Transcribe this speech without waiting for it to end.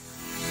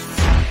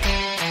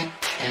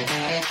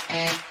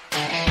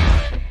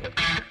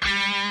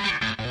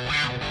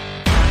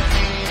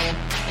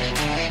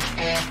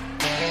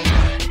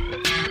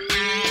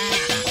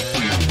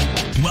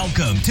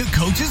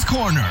Coach's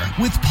Corner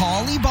with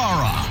Paul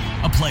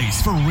Ibarra, a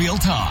place for real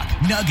talk,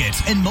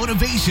 nuggets, and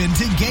motivation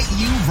to get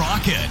you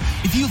rocking.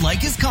 If you like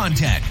his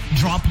content,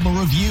 drop him a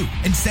review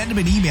and send him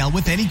an email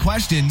with any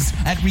questions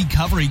at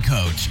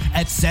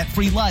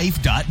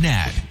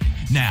recoverycoach@setfreelife.net.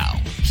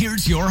 Now,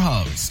 here's your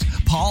host,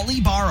 Paul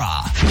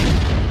Ibarra.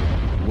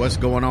 What's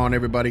going on,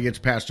 everybody? It's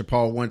Pastor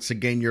Paul, once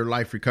again, your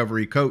life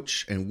recovery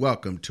coach, and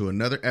welcome to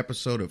another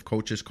episode of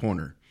Coach's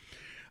Corner.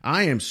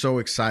 I am so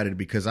excited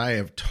because I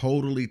have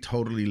totally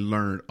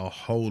learned a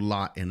whole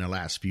lot in the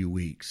last few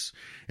weeks.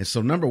 And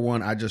so, number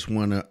one, I just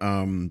want to,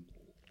 I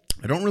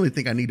don't really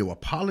think I need to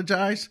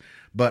apologize,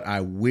 but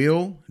I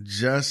will,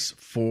 just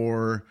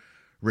for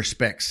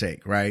respect's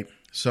sake, right?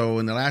 So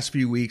in the last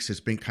few weeks,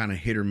 it's been kind of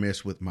hit or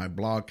miss with my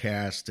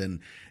blogcast and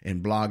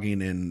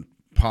blogging and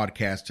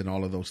podcast and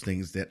all of those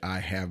things that I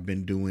have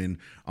been doing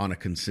on a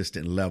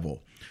consistent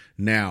level.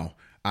 Now,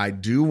 I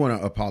do want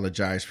to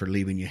apologize for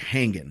leaving you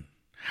hanging.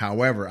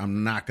 However,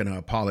 I'm not going to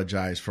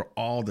apologize for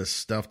all the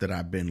stuff that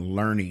I've been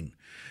learning.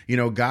 You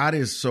know, God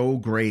is so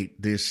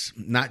great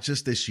not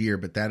just this year,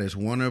 but that is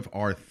one of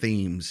our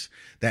themes.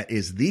 That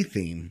is the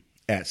theme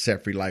at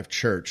Set Free Life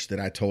Church that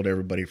I told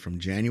everybody from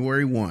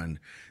January 1.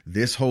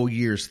 This whole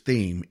year's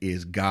theme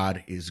is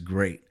God is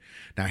great.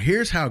 Now,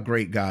 here's how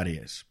great God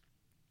is.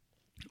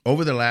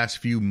 Over the last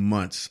few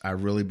months,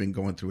 I've really been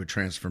going through a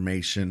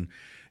transformation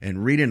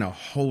and reading a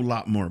whole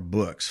lot more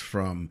books,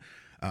 from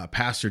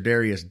Pastor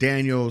Darius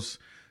Daniels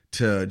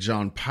to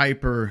John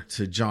Piper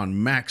to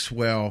John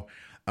Maxwell,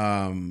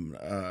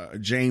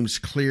 James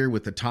Clear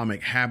with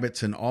Atomic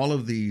Habits, and all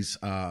of these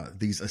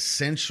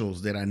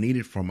essentials that I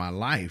needed for my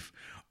life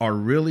are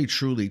really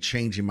truly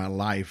changing my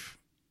life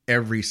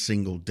every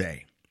single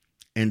day.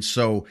 And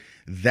so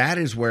that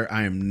is where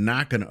I am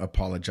not going to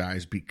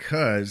apologize,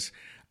 because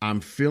I'm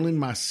filling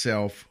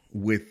myself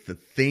with the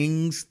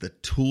things, the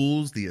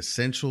tools, the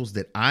essentials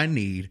that I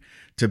need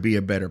to be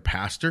a better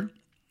pastor,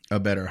 a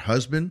better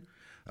husband,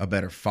 a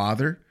better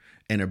father,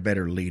 and a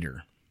better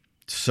leader.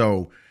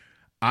 So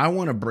I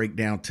want to break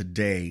down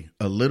today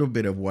a little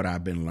bit of what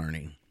I've been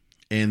learning.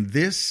 And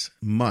this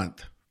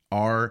month,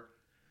 our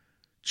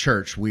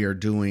church, we are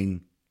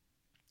doing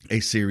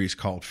a series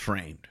called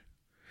Framed.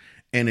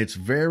 And it's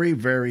very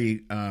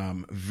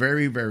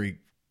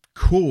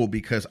cool,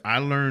 because I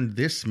learned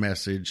this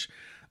message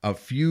a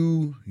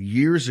few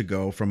years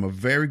ago from a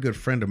very good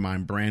friend of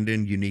mine,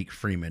 Brandon Unique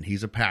Freeman.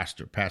 He's a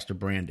pastor, Pastor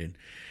Brandon.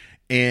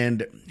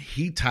 And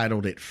he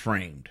titled it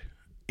Framed.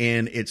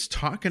 And it's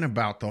talking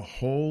about the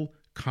whole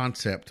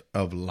concept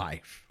of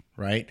life,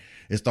 right?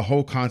 It's the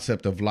whole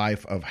concept of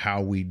life, of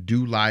how we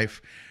do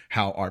life,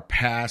 how our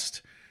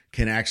past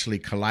can actually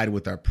collide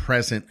with our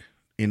present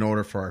in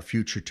order for our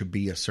future to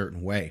be a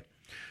certain way.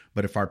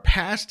 But if our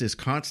past is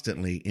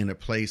constantly in a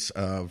place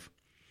of,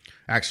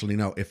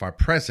 if our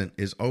present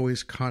is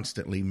always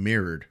constantly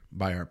mirrored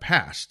by our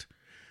past,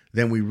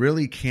 then we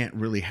really can't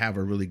really have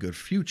a really good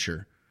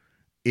future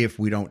if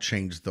we don't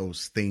change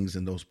those things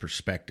and those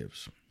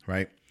perspectives,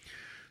 right?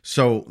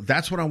 So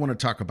that's what I want to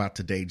talk about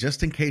today.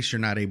 Just in case you're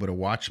not able to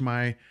watch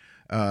my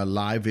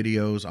live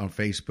videos on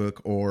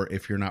Facebook, or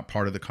if you're not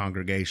part of the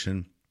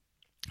congregation,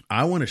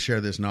 I want to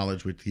share this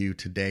knowledge with you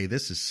today.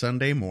 This is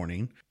Sunday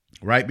morning,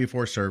 right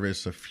before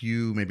service,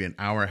 maybe an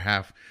hour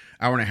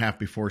and a half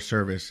before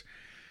service.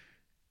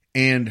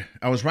 And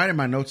I was writing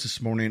my notes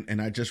this morning, and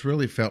I just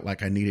really felt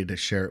like I needed to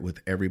share it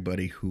with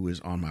everybody who is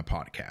on my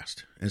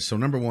podcast. And so,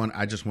 number one,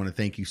 I just want to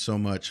thank you so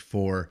much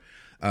for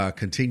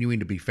continuing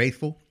to be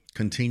faithful,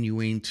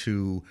 continuing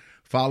to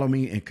follow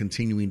me, and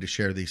continuing to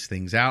share these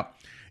things out.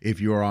 If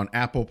you are on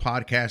Apple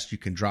Podcasts, you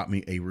can drop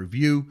me a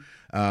review,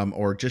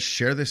 or just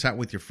share this out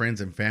with your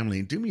friends and family.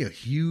 And do me a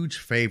huge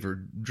favor,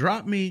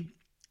 drop me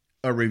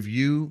a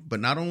review,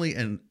 but not only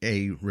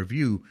a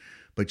review,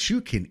 but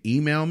you can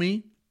email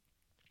me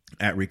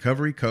at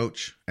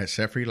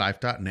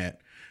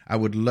recoverycoach@setfreelife.net. I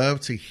would love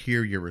to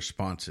hear your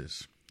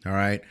responses. All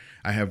right.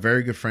 I have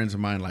very good friends of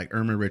mine like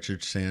Irma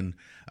Richardson,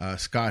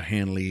 Scott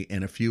Hanley,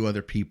 and a few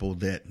other people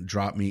that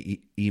drop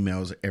me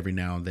emails every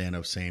now and then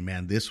of saying,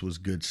 man, this was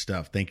good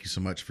stuff. Thank you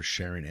so much for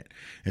sharing it.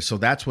 And so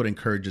that's what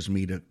encourages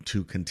me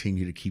to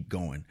continue to keep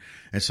going.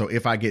 And so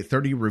if I get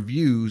 30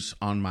 reviews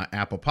on my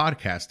Apple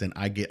podcast, then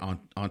I get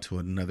onto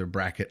another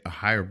bracket, a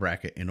higher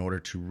bracket, in order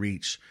to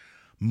reach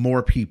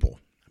more people.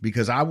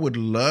 Because I would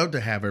love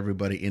to have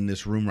everybody in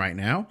this room right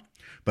now,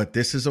 but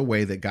this is a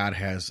way that God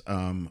has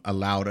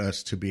allowed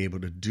us to be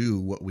able to do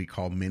what we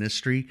call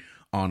ministry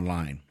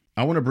online.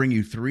 I want to bring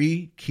you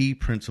 3 key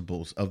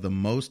principles of the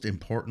most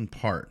important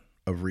part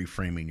of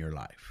reframing your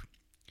life.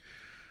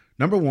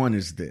 Number 1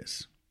 is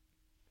this,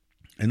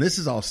 and this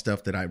is all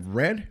stuff that I've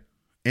read,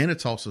 and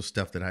it's also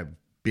stuff that I've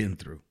been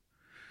through.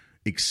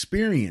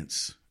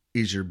 Experience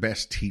is your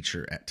best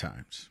teacher at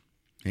times.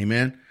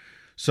 Amen.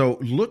 So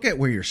look at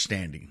where you're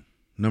standing.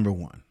 Number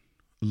 1,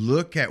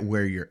 look at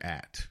where you're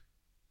at,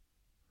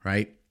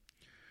 right?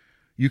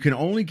 You can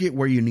only get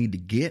where you need to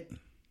get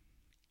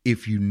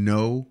if you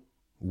know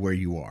where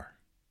you are.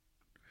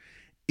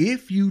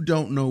 If you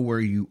don't know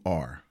where you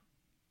are,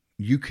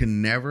 you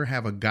can never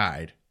have a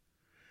guide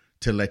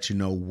to let you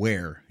know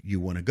where you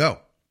want to go.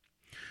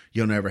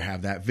 You'll never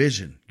have that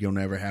vision. You'll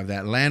never have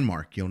that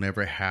landmark. You'll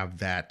never have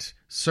that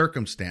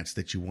circumstance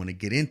that you want to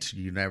get into.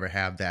 You never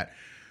have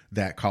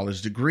that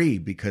college degree,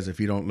 because if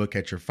you don't look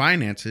at your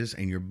finances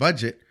and your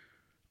budget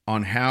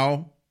on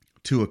how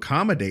to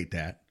accommodate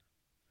that,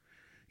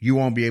 you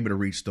won't be able to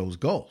reach those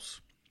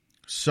goals.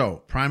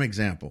 So, prime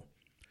example,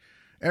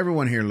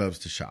 everyone here loves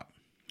to shop,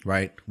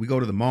 right? We go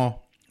to the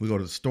mall, we go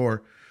to the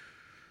store,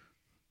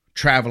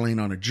 traveling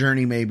on a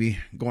journey, maybe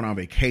going on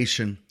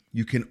vacation.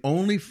 You can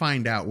only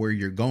find out where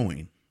you're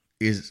going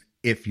is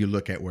if you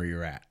look at where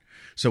you're at.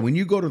 So when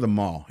you go to the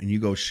mall and you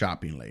go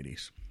shopping,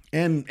 ladies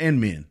and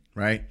men,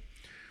 right?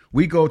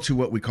 We go to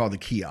what we call the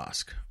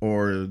kiosk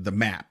or the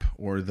map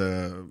or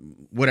the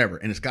whatever.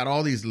 And it's got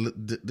all these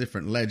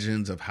different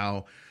legends of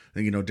how,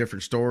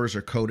 different stores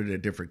are coded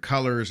at different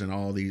colors and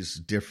all these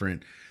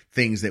different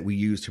things that we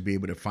use to be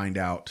able to find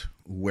out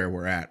where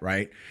we're at,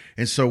 right?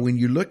 And so when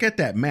you look at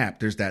that map,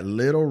 there's that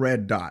little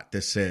red dot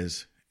that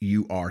says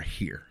you are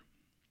here.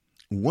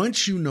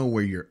 Once you know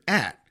where you're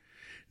at,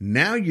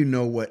 now you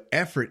know what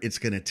effort it's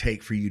going to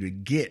take for you to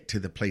get to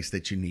the place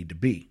that you need to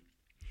be.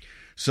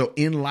 So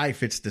in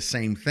life, it's the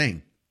same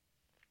thing.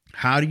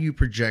 How do you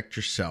project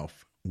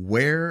yourself?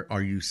 Where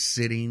are you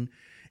sitting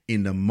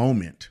in the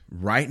moment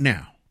right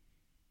now?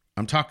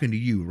 I'm talking to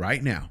you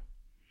right now.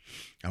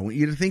 I want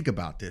you to think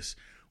about this.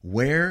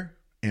 Where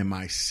am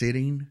I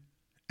sitting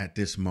at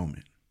this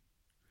moment?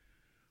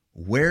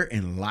 Where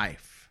in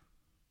life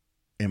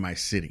am I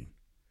sitting?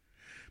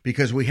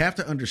 Because we have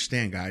to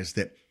understand, guys,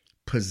 that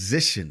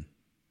position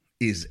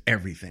is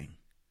everything.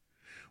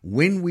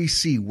 When we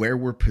see where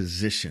we're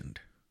positioned,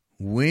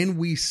 when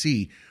we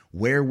see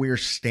where we're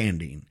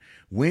standing,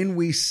 when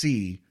we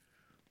see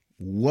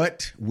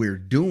what we're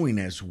doing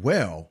as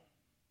well,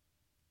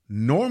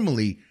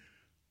 normally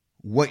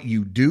what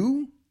you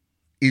do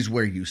is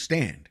where you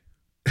stand.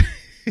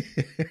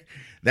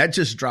 That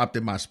just dropped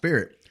in my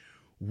spirit.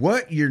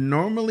 What you're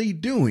normally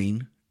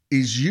doing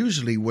is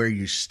usually where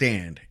you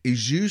stand,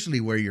 is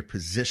usually where you're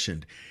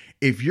positioned.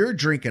 If you're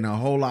drinking a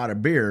whole lot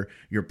of beer,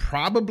 you're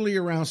probably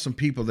around some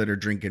people that are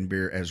drinking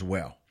beer as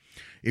well.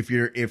 If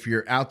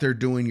you're out there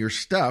doing your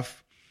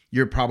stuff,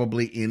 you're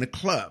probably in a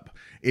club.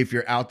 If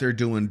you're out there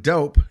doing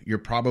dope, you're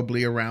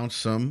probably around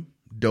some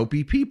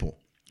dopey people,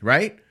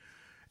 right?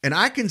 And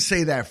I can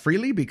say that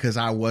freely because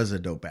I was a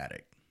dope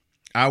addict.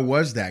 I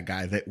was that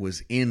guy that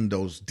was in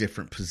those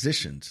different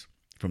positions,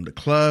 from the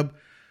club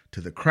to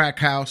the crack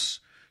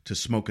house to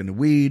smoking the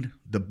weed,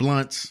 the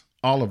blunts,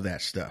 all of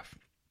that stuff.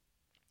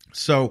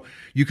 So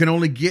you can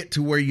only get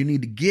to where you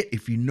need to get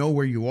if you know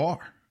where you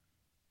are.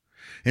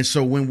 And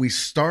so when we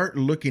start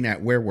looking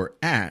at where we're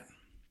at,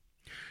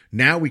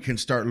 now we can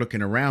start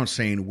looking around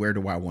saying, where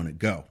do I want to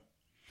go?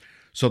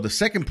 So the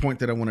second point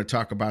that I want to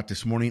talk about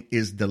this morning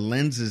is the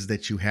lenses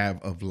that you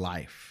have of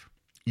life.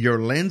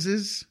 Your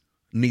lenses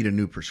need a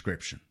new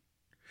prescription.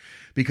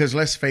 Because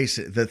let's face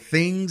it, the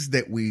things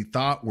that we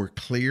thought were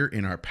clear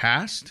in our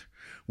past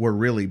were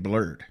really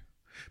blurred.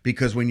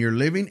 Because when you're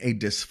living a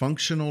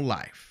dysfunctional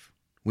life,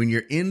 when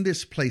you're in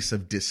this place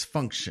of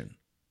dysfunction,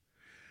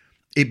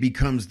 it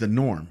becomes the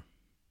norm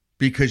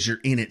because you're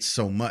in it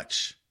so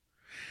much.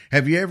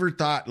 Have you ever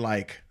thought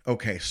like,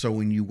 okay, so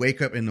when you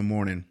wake up in the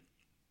morning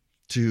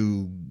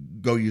to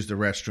go use the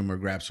restroom or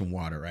grab some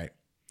water, right?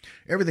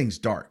 Everything's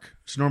dark.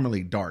 It's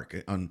normally dark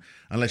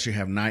unless you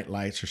have night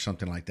lights or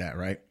something like that,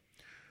 right?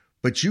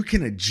 But you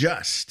can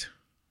adjust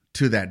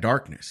to that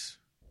darkness.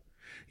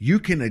 You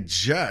can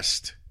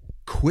adjust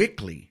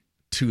quickly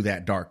to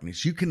that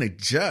darkness. You can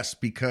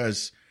adjust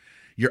because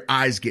your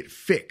eyes get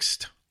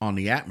fixed on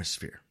the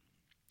atmosphere.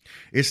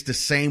 It's the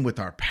same with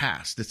our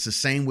past. It's the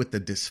same with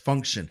the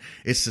dysfunction.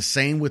 It's the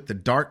same with the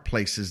dark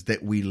places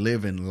that we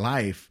live in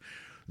life.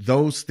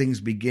 Those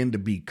things begin to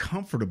be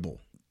comfortable.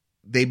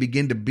 They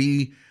begin to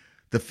be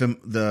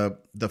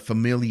the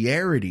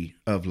familiarity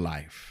of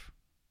life.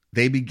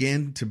 They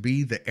begin to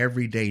be the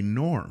everyday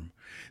norm.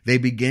 They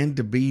begin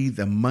to be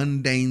the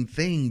mundane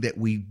thing that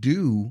we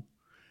do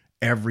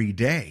every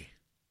day.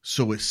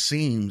 So it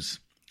seems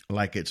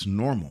like it's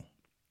normal.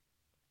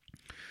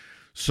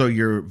 So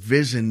your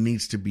vision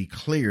needs to be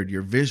cleared.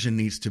 Your vision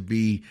needs to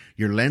be,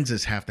 your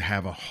lenses have to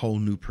have a whole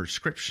new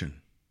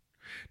prescription.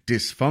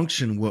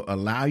 Dysfunction will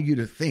allow you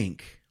to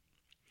think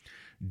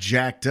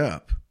jacked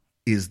up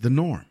is the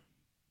norm.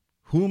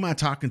 Who am I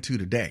talking to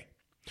today?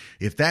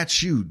 If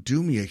that's you,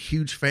 do me a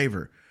huge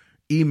favor.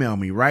 Email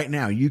me right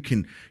now. You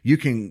can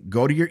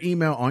go to your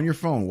email on your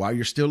phone while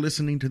you're still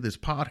listening to this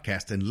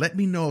podcast and let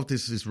me know if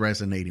this is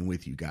resonating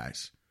with you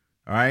guys.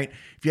 All right.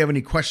 If you have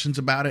any questions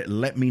about it,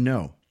 let me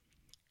know.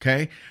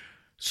 Okay.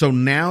 So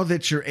now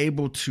that you're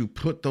able to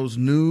put those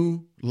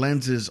new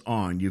lenses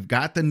on, you've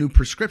got the new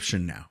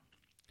prescription now.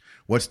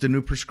 What's the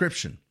new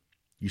prescription?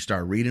 You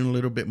start reading a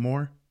little bit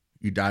more.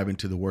 You dive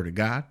into the Word of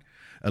God,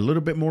 a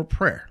little bit more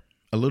prayer,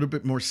 a little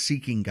bit more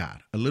seeking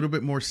God, a little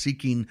bit more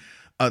seeking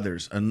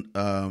others,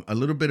 a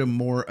little bit of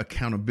more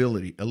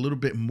accountability, a little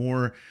bit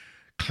more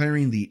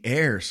clearing the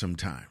air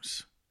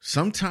sometimes.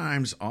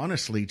 Sometimes,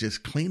 honestly,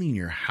 just cleaning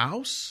your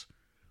house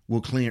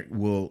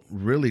will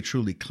really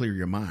truly clear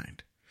your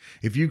mind.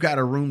 If you've got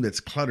a room that's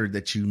cluttered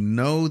that you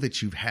know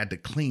that you've had to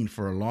clean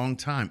for a long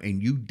time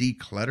and you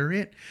declutter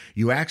it,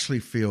 you actually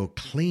feel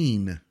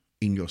clean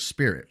in your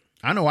spirit.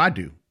 I know I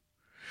do.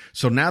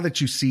 So now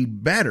that you see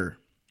better,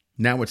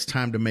 now it's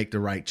time to make the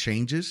right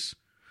changes,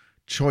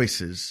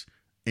 choices,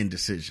 and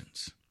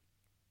decisions.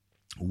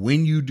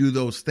 When you do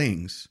those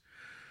things,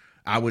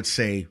 I would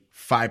say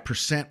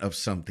 5% of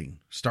something.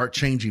 Start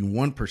changing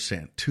 1%,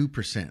 2%,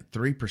 3%,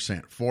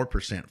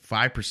 4%,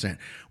 5%.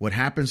 What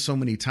happens so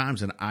many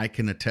times, and I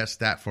can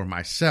attest that for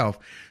myself,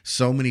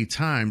 so many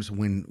times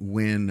when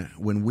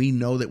we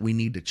know that we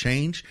need to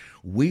change,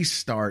 we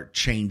start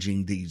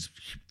changing these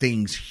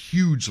things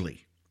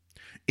hugely,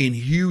 in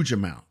huge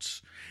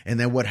amounts. And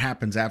then what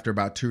happens after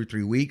about 2 or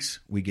 3 weeks,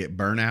 we get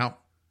burnout.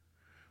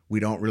 We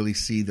don't really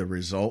see the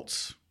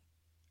results.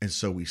 And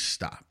so we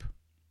stop.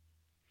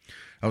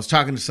 I was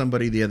talking to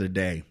somebody the other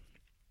day,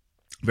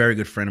 very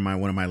good friend of mine,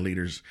 one of my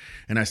leaders,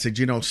 and I said,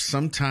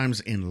 sometimes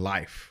in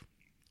life,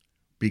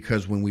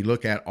 because when we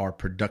look at our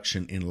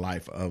production in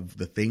life of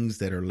the things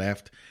that are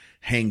left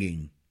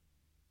hanging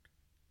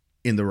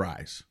in the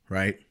rise,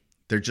 right?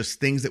 They're just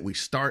things that we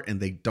start and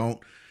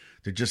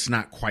they're just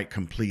not quite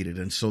completed.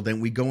 And so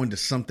then we go into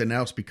something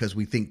else because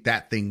we think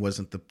that thing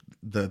wasn't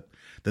the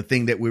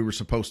thing that we were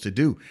supposed to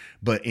do.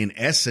 But in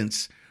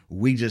essence,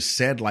 we just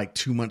said like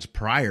 2 months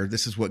prior,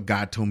 this is what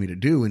God told me to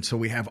do. And so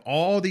we have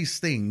all these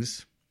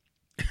things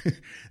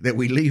that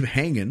we leave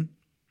hanging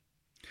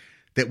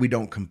that we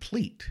don't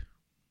complete.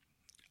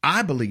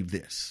 I believe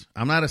this.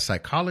 I'm not a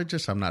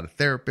psychologist. I'm not a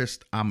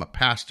therapist. I'm a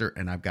pastor,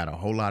 and I've got a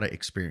whole lot of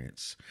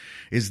experience.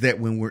 Is that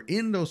when we're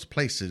in those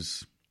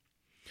places,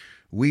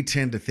 we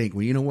tend to think,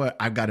 well, you know what?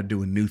 I've got to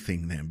do a new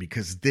thing then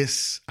because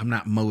I'm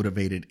not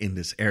motivated in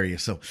this area.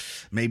 So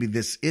maybe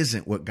this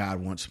isn't what God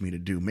wants me to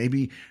do.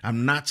 Maybe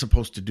I'm not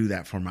supposed to do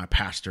that for my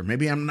pastor.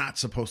 Maybe I'm not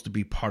supposed to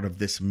be part of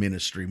this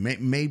ministry.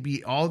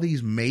 Maybe all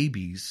these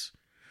maybes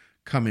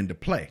come into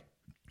play.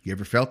 You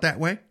ever felt that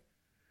way?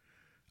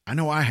 I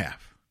know I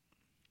have.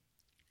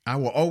 I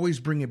will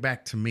always bring it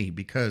back to me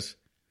because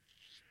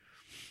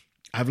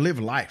I've lived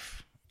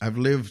life. I've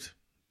lived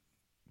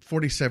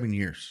 47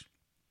 years.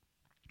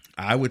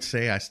 I would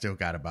say I still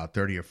got about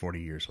 30 or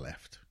 40 years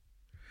left.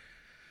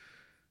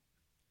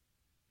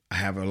 I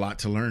have a lot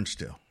to learn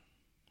still.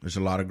 There's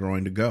a lot of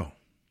growing to go.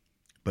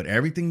 But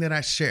everything that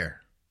I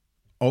share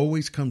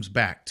always comes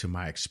back to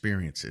my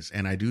experiences,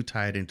 and I do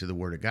tie it into the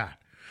Word of God.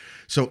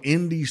 So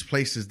in these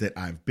places that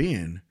I've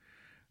been,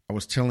 I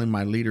was telling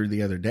my leader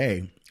the other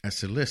day, I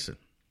said, listen,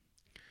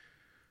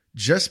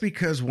 just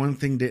because one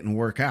thing didn't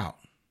work out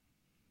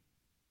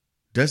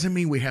doesn't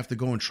mean we have to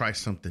go and try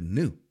something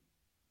new.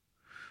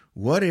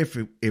 What if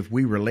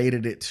we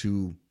related it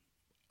to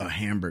a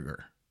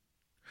hamburger?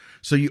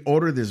 So you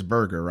order this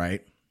burger,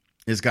 right?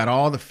 It's got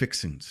all the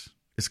fixings.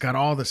 It's got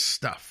all the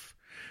stuff.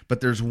 But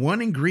there's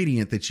one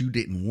ingredient that you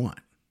didn't want,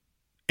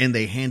 and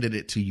they handed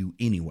it to you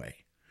anyway.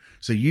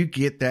 So you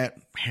get that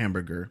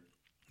hamburger,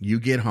 you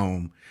get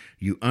home,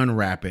 you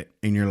unwrap it,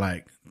 and you're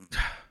like,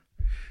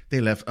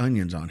 they left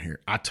onions on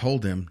here. I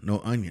told them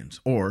no onions.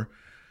 Or,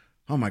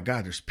 oh my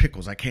God, there's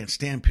pickles. I can't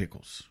stand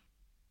pickles.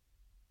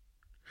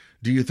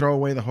 Do you throw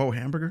away the whole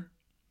hamburger?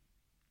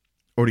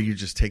 Or do you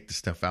just take the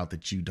stuff out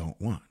that you don't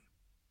want?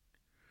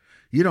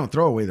 You don't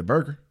throw away the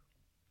burger.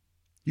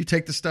 You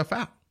take the stuff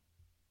out.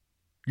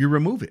 You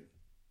remove it.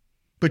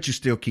 But you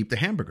still keep the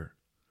hamburger.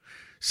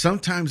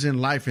 Sometimes in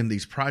life, in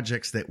these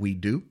projects that we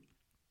do,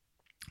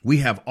 we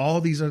have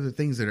all these other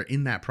things that are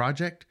in that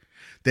project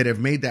that have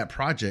made that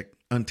project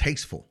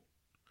untasteful.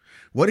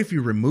 What if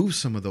you remove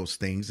some of those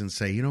things and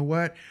say, you know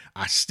what?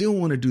 I still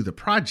want to do the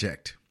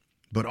project,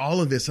 but all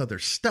of this other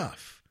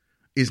stuff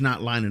is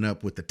not lining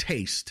up with the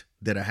taste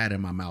that I had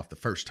in my mouth the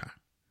first time.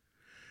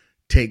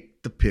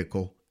 Take the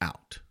pickle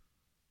out.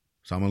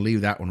 So I'm going to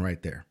leave that one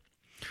right there.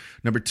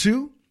 Number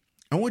 2,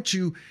 I want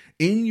you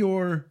in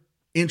your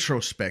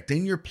introspect,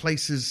 in your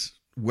places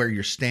where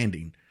you're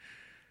standing,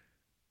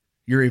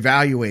 you're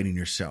evaluating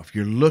yourself.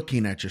 You're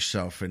looking at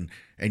yourself and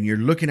you're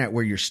looking at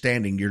where you're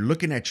standing. You're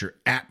looking at your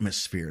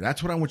atmosphere.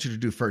 That's what I want you to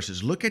do first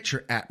is look at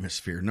your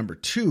atmosphere. Number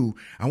 2,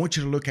 I want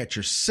you to look at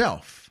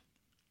yourself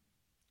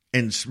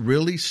and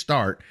really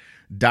start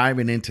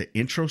diving into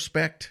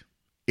introspect,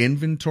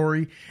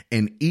 inventory,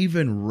 and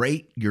even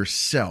rate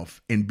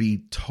yourself and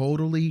be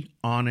totally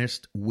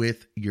honest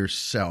with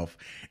yourself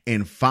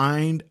and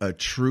find a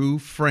true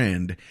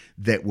friend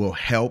that will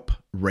help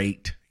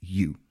rate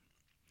you.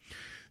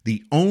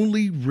 The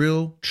only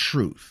real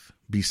truth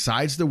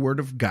besides the Word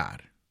of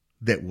God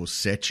that will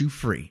set you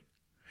free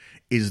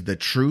is the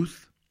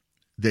truth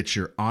that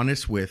you're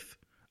honest with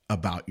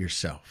about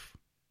yourself.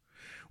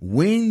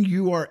 When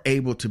you are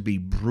able to be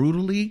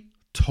brutally,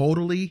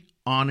 totally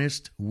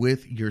honest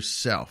with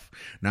yourself.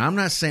 Now, I'm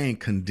not saying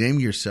condemn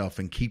yourself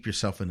and keep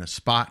yourself in a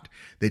spot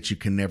that you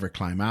can never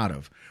climb out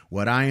of.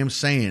 What I am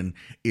saying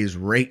is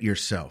rate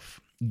yourself.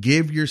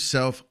 Give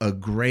yourself a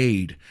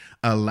grade.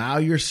 Allow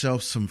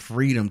yourself some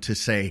freedom to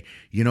say,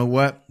 you know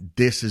what?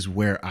 This is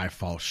where I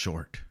fall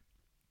short.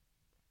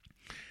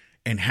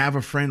 and have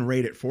a friend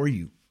rate it for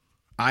you.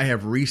 I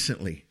have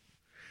recently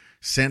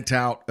sent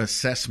out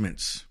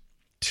assessments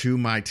to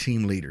my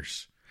team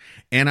leaders,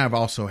 and I've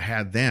also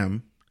had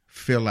them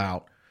fill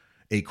out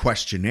a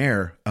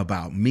questionnaire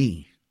about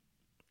me.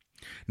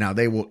 Now,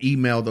 they will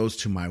email those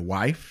to my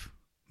wife.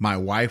 My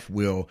wife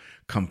will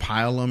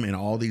compile them in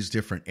all these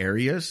different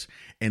areas,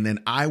 and then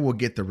I will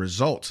get the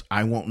results.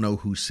 I won't know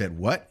who said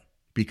what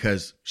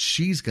because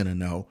she's going to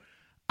know.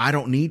 I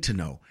don't need to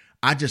know.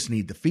 I just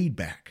need the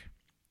feedback.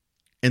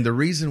 And the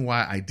reason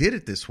why I did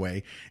it this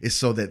way is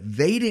so that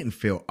they didn't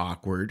feel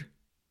awkward,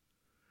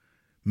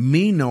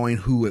 me knowing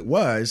who it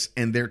was,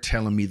 and they're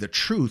telling me the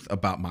truth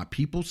about my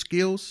people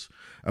skills,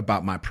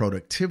 about my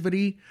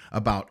productivity,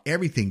 about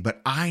everything.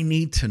 But I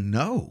need to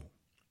know.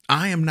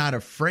 I am not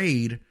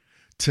afraid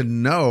to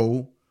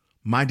know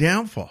my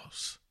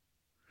downfalls.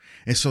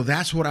 And so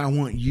that's what I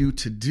want you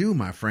to do,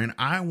 my friend.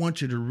 I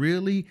want you to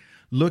really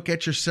look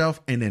at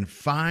yourself and then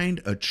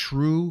find a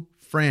true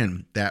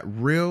friend, that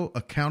real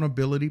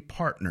accountability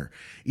partner,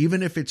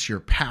 even if it's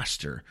your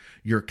pastor,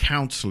 your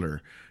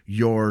counselor,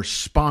 your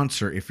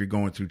sponsor, if you're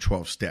going through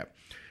 12-step,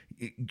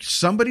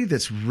 somebody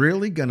that's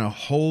really going to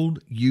hold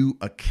you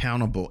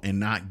accountable and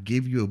not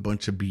give you a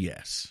bunch of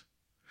BS,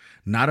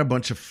 not a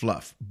bunch of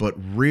fluff, but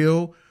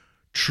real,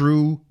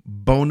 true,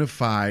 bona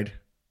fide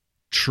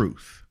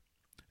truth.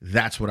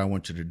 That's what I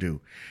want you to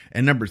do.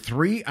 And number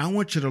 3, I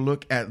want you to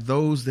look at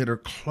those that are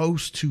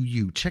close to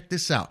you. Check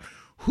this out.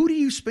 Who do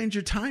you spend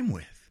your time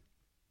with?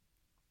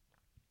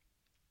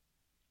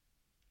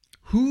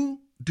 Who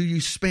do you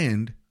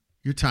spend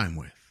your time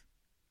with?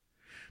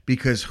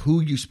 Because who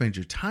you spend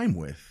your time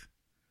with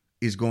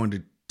is going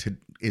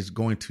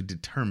to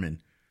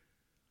determine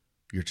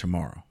your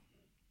tomorrow.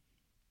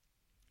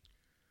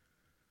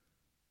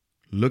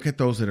 Look at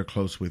those that are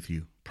close with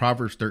you.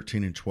 Proverbs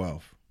 13 and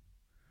 12.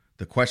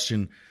 The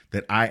question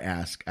that I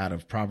ask out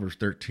of Proverbs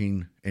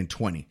 13 and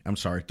 20. I'm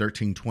sorry,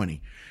 13:20.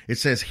 It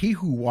says, "He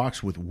who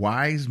walks with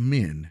wise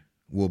men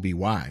will be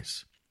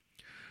wise,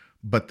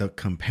 but the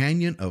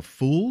companion of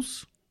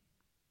fools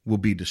will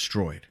be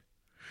destroyed."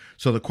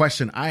 So the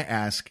question I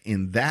ask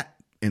in that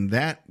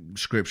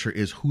scripture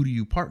is, who do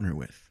you partner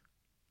with?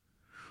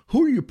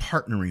 Who are you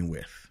partnering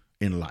with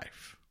in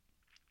life?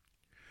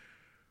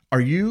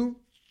 Are you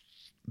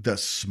the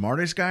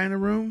smartest guy in the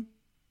room,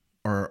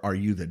 or are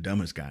you the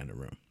dumbest guy in the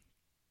room?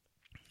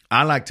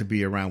 I like to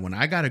be around when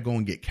I got to go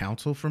and get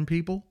counsel from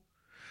people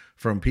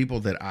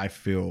that I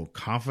feel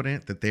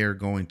confident that they are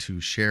going to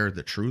share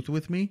the truth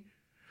with me.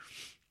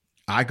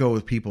 I go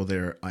with people that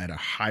are at a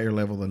higher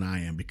level than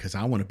I am because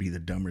I want to be the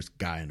dumbest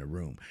guy in the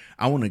room.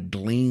 I want to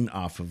glean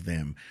off of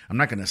them. I'm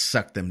not going to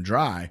suck them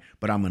dry,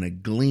 but I'm going to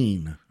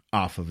glean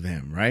off of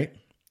them, right?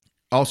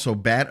 Also,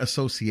 bad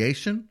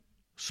association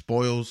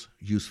spoils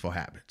useful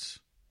habits.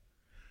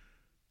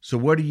 So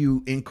what are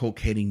you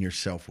inculcating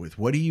yourself with?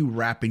 What are you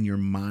wrapping your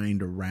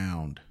mind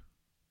around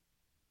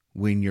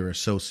when you're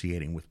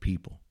associating with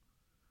people?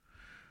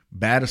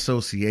 Bad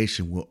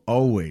association will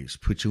always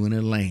put you in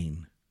a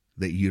lane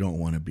that you don't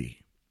want to be.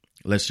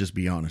 Let's just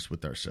be honest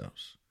with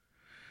ourselves.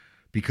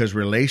 Because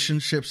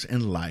relationships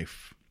in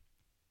life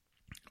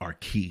are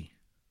key.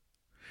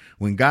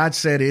 When God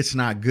said it's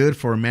not good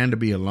for a man to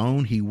be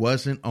alone, he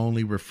wasn't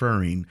only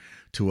referring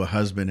to a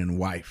husband and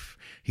wife.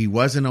 He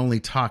wasn't only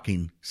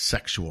talking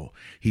sexual.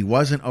 He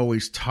wasn't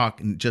always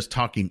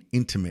talking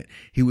intimate.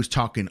 He was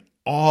talking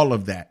all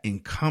of that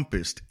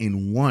encompassed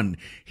in one.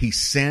 He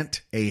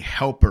sent a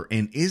helper.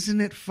 And isn't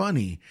it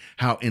funny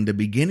how in the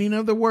beginning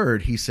of the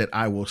word, he said,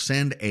 I will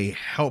send a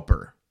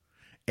helper,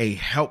 a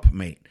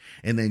helpmate.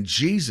 And then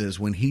Jesus,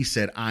 when he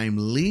said, I'm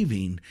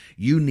leaving,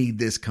 you need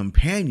this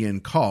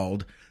companion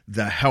called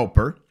the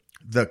helper,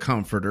 the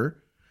comforter,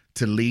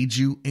 to lead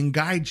you and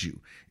guide you.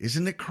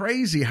 Isn't it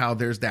crazy how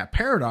there's that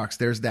paradox?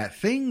 There's that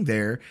thing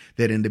there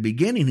that in the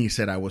beginning he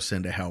said, I will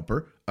send a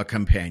helper, a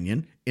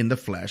companion in the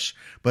flesh.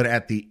 But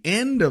at the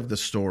end of the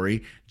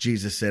story,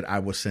 Jesus said, I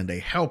will send a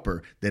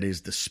helper that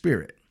is the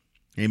Spirit.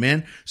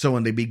 Amen. So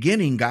in the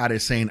beginning, God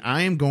is saying,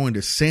 I am going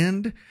to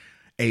send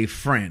a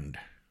friend.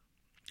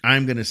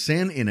 I'm going to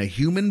send in a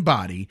human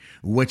body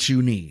what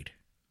you need.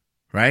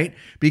 Right?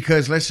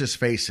 Because let's just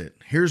face it.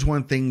 Here's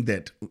one thing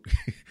that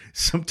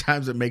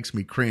sometimes it makes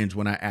me cringe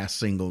when I ask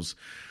singles,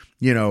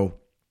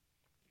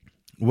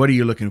 what are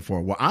you looking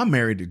for? Well, I'm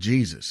married to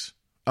Jesus.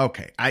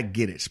 Okay, I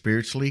get it.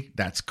 Spiritually,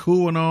 that's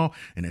cool and all,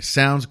 and it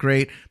sounds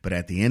great. But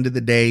at the end of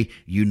the day,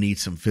 you need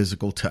some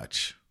physical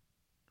touch.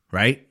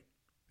 Right?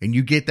 And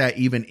you get that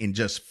even in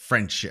just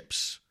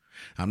friendships.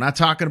 I'm not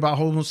talking about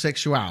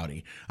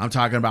homosexuality. I'm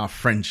talking about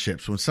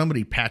friendships. When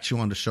somebody pats you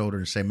on the shoulder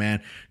and say,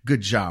 man,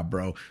 good job,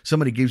 bro.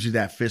 Somebody gives you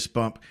that fist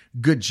bump.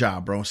 Good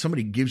job, bro.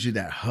 Somebody gives you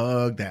that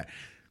hug, that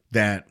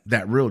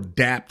real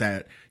dap,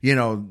 that,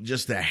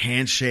 just that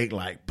handshake,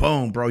 like,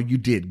 boom, bro, you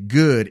did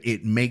good.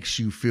 It makes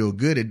you feel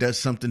good. It does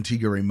something to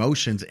your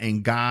emotions.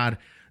 And God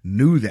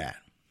knew that,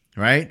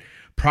 right?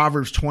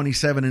 Proverbs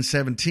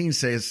 27:17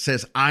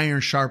 says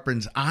iron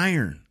sharpens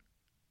iron.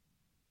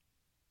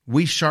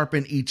 We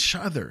sharpen each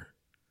other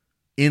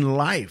in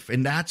life.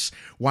 And that's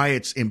why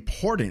it's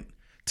important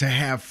to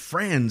have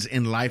friends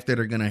in life that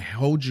are going to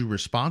hold you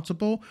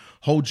responsible,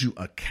 hold you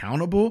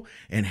accountable,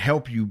 and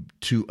help you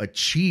to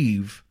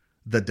achieve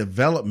the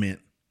development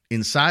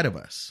inside of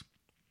us.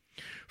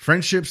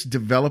 Friendships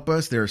develop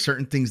us. There are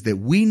certain things that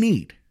we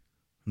need.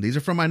 These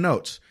are from my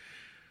notes.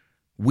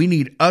 We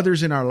need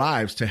others in our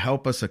lives to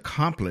help us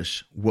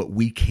accomplish what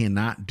we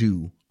cannot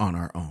do on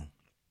our own.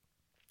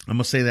 I'm going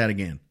to say that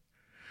again.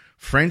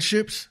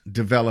 Friendships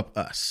develop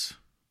us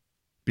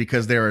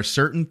because there are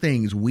certain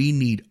things we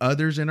need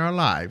others in our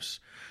lives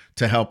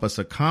to help us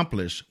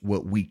accomplish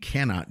what we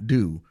cannot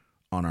do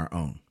on our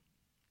own.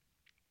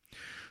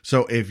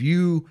 So if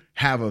you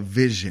have a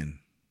vision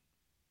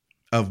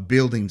of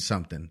building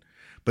something,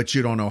 but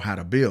you don't know how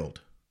to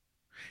build,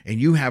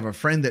 and you have a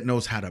friend that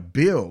knows how to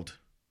build,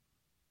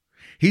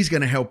 he's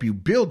going to help you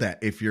build that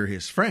if you're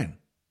his friend.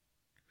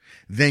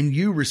 Then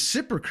you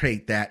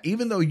reciprocate that.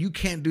 Even though you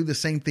can't do the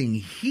same thing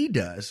he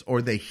does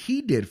or that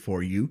he did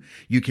for you,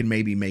 you can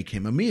maybe make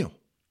him a meal.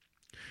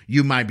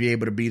 You might be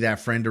able to be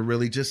that friend to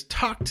really just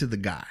talk to the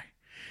guy.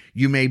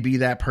 You may be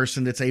that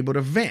person that's able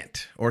to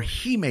vent, or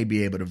he may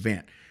be able to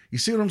vent. You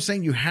see what I'm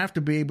saying? You have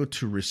to be able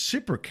to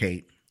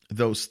reciprocate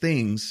those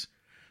things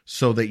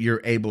so that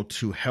you're able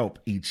to help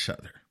each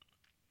other.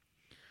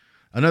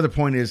 Another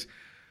point is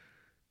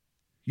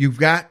you've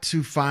got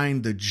to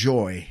find the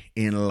joy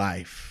in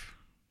life,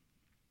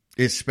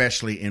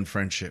 especially in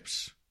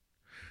friendships.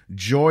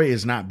 Joy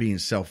is not being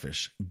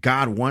selfish.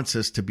 God wants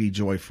us to be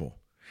joyful.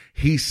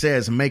 He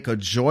says, make a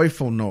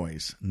joyful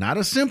noise, not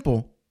a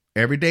simple,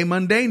 everyday,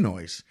 mundane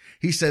noise.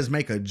 He says,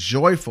 make a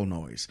joyful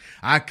noise.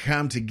 I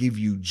come to give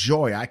you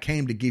joy. I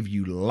came to give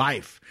you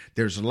life.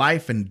 There's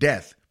life and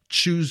death.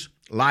 Choose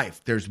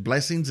life. There's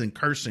blessings and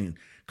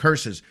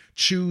curses.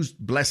 Choose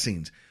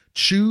blessings.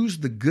 Choose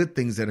the good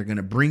things that are going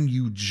to bring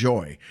you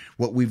joy.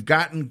 What we've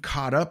gotten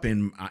caught up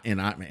in,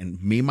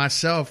 and me,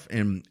 myself,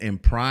 in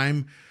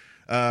prime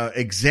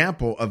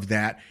example of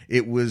that,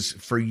 it was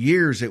for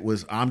years, it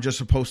was, I'm just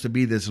supposed to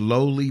be this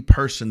lowly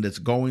person that's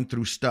going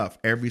through stuff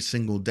every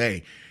single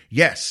day.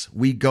 Yes,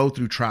 we go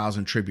through trials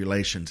and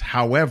tribulations.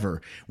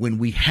 However, when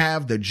we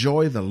have the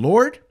joy of the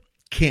Lord,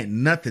 can't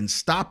nothing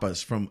stop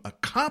us from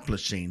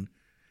accomplishing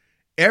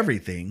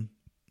everything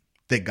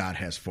that God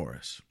has for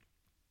us.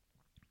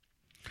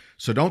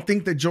 So don't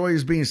think that joy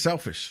is being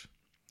selfish.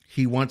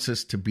 He wants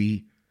us to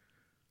be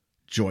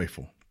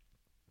joyful.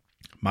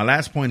 My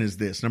last point is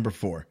this, number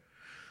 4,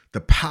 the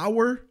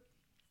power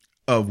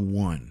of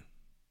one.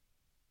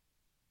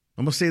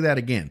 I'm going to say that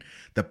again.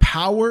 The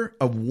power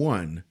of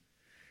one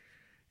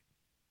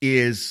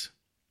is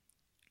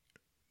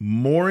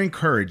more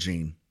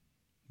encouraging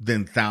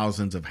than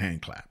thousands of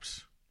hand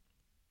claps.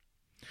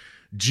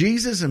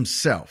 Jesus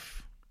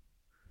himself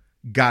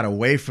got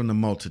away from the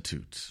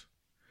multitudes.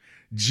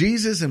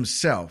 Jesus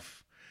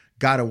himself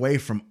got away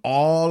from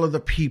all of the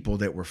people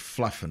that were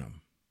fluffing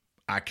him.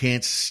 I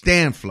can't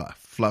stand fluff.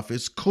 Fluff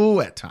is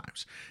cool at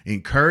times.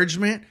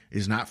 Encouragement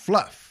is not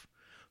fluff.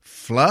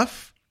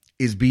 Fluff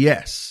is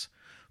BS.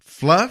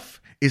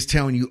 Fluff is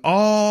telling you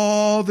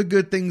all the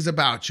good things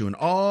about you and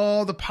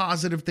all the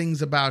positive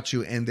things about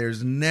you, and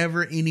there's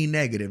never any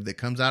negative that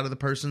comes out of the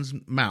person's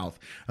mouth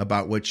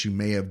about what you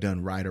may have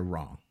done right or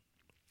wrong.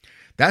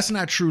 That's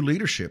not true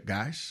leadership,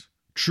 guys.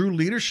 True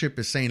leadership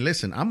is saying,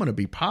 listen, I'm going to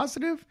be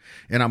positive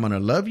and I'm going to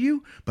love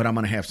you, but I'm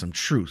going to have some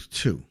truth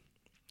too.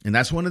 And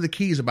that's one of the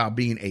keys about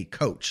being a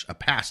coach, a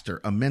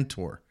pastor, a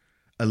mentor,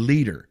 a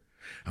leader.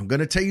 I'm going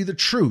to tell you the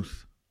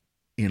truth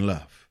in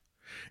love,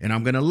 and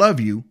I'm going to love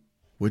you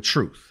with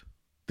truth.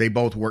 They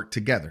both work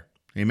together.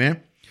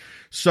 Amen.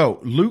 So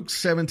Luke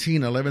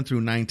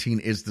 17:11-19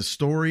 is the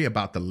story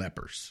about the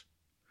lepers,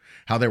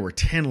 how there were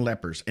 10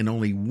 lepers and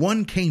only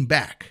one came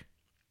back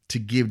to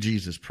give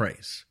Jesus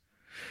praise.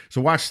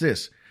 So watch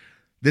this.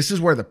 This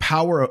is where the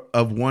power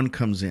of one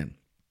comes in.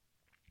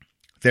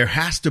 There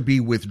has to be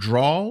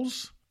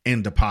withdrawals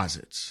and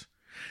deposits.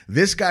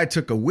 This guy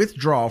took a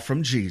withdrawal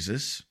from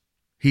Jesus.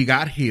 He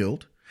got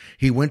healed.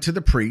 He went to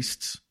the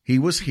priests. He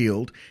was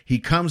healed. He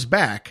comes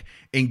back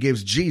and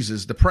gives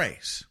Jesus the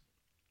praise.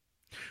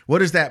 What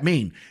does that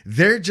mean?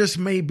 There just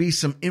may be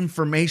some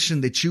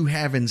information that you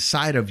have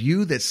inside of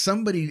you that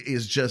somebody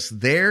is just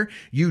there.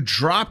 You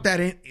drop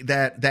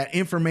that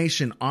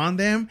information on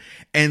them,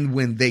 and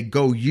when they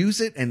go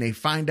use it and they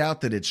find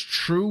out that it's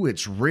true,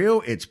 it's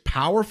real, it's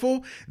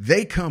powerful,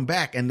 they come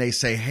back and they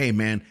say, hey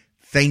man,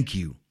 thank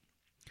you.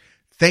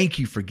 Thank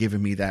you for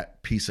giving me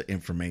that piece of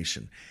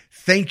information.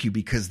 Thank you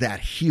because that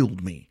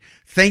healed me.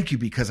 Thank you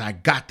because I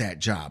got that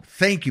job.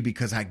 Thank you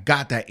because I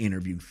got that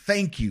interview.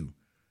 Thank you.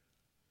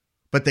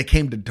 But they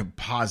came to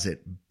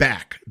deposit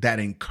back that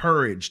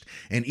encouraged.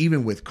 And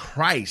even with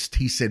Christ,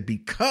 he said,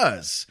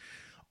 because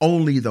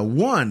only the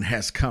one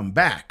has come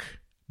back,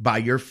 by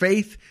your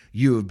faith,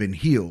 you have been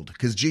healed.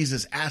 Because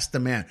Jesus asked the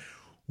man,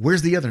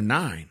 where's the other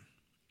 9?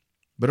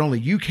 But only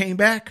you came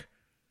back.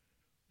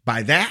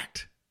 By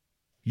that,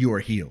 you are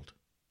healed.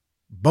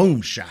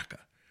 Boom, shaka.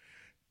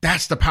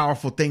 That's the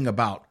powerful thing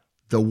about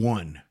the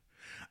one.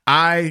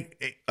 I,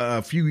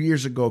 a few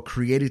years ago,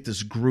 created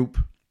this group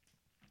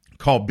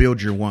called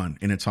Build Your One,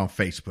 and it's on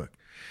Facebook.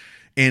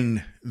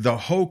 And the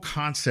whole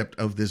concept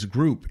of this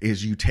group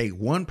is you take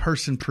one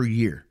person per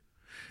year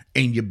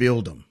and you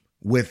build them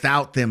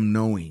without them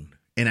knowing.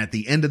 And at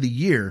the end of the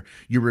year,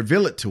 you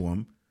reveal it to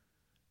them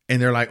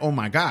and they're like, oh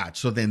my God.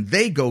 So then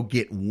they go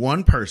get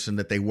one person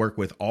that they work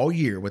with all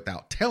year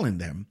without telling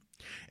them,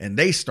 and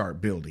they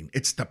start building.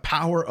 It's the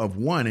power of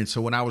one. And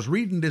so when I was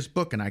reading this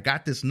book and I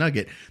got this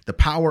nugget, The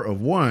Power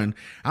of One,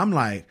 I'm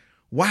like,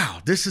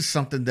 wow, this is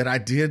something that I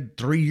did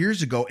 3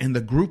 years ago and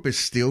the group is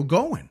still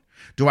going.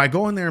 Do I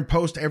go in there and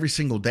post every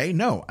single day?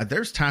 No,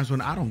 there's times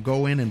when I don't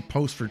go in and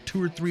post for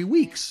 2 or 3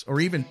 weeks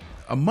or even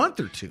a month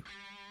or two.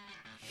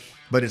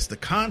 But it's the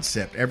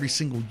concept every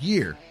single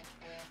year.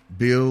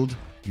 Build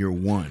your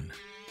one.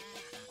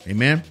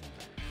 Amen.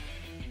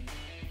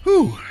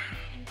 Whew.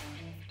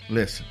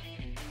 Listen,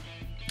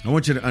 I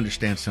want you to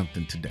understand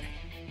something today.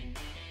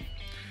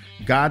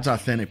 God's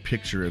authentic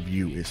picture of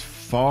you is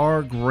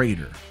far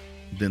greater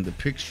than the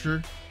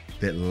picture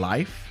that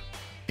life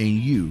and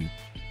you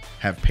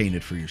have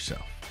painted for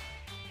yourself.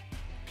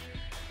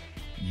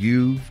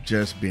 You've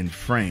just been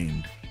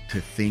framed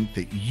to think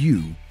that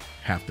you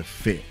have to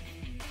fit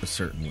a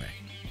certain way.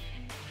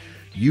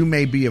 You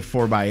may be a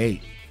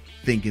 4x8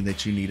 thinking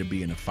that you need to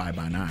be in a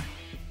 5x9.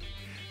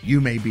 You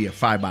may be a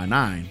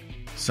 5x9.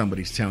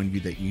 Somebody's telling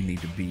you that you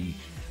need to be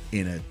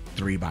in a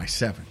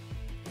 3x7.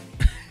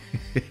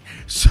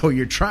 So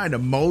you're trying to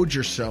mold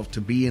yourself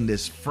to be in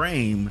this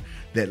frame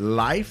that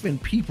life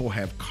and people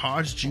have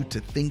caused you to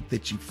think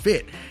that you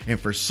fit. And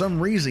for some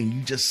reason,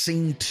 you just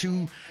seem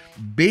too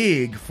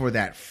big for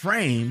that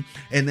frame.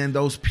 And then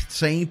those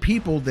same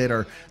people that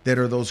are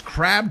those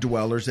crab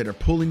dwellers that are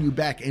pulling you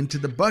back into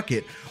the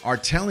bucket are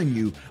telling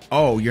you,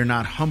 oh, you're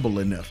not humble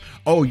enough.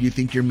 Oh, you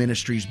think your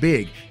ministry's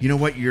big. You know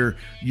what?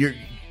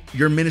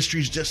 Your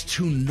ministry's just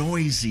too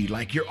noisy.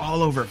 Like you're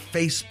all over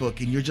Facebook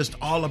and you're just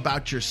all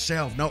about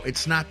yourself. No,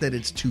 it's not that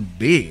it's too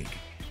big.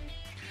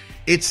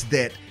 It's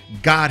that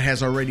God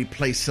has already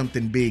placed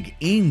something big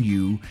in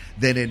you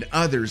that in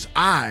others'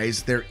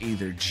 eyes, they're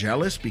either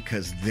jealous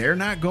because they're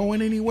not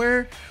going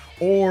anywhere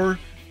or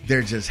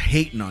they're just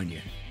hating on you.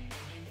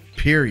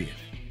 Period.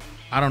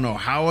 I don't know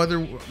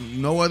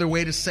no other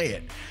way to say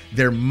it.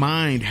 Their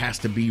mind has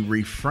to be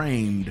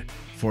reframed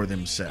for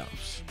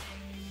themselves.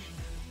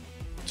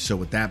 So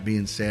with that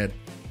being said,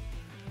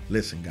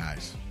 listen,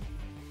 guys,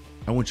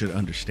 I want you to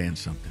understand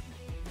something.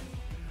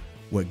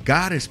 What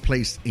God has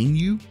placed in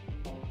you,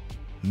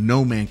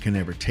 no man can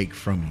ever take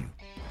from you.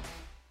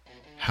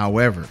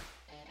 However,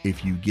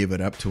 if you give it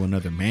up to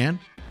another man,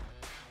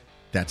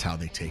 that's how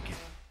they take it.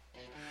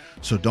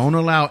 So don't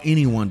allow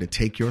anyone to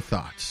take your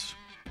thoughts,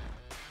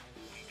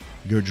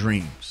 your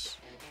dreams,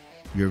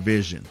 your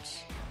visions,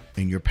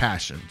 and your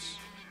passions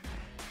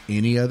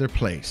any other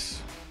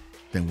place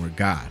than where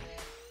God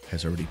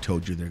has already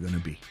told you they're going to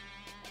be.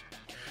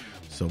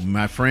 So,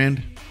 my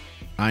friend,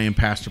 I am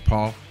Pastor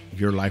Paul,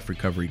 your life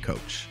recovery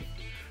coach.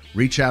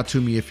 Reach out to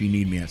me if you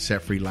need me at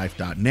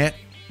setfreelife.net,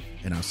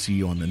 and I'll see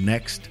you on the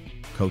next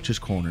Coach's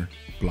Corner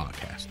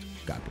blogcast.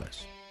 God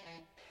bless.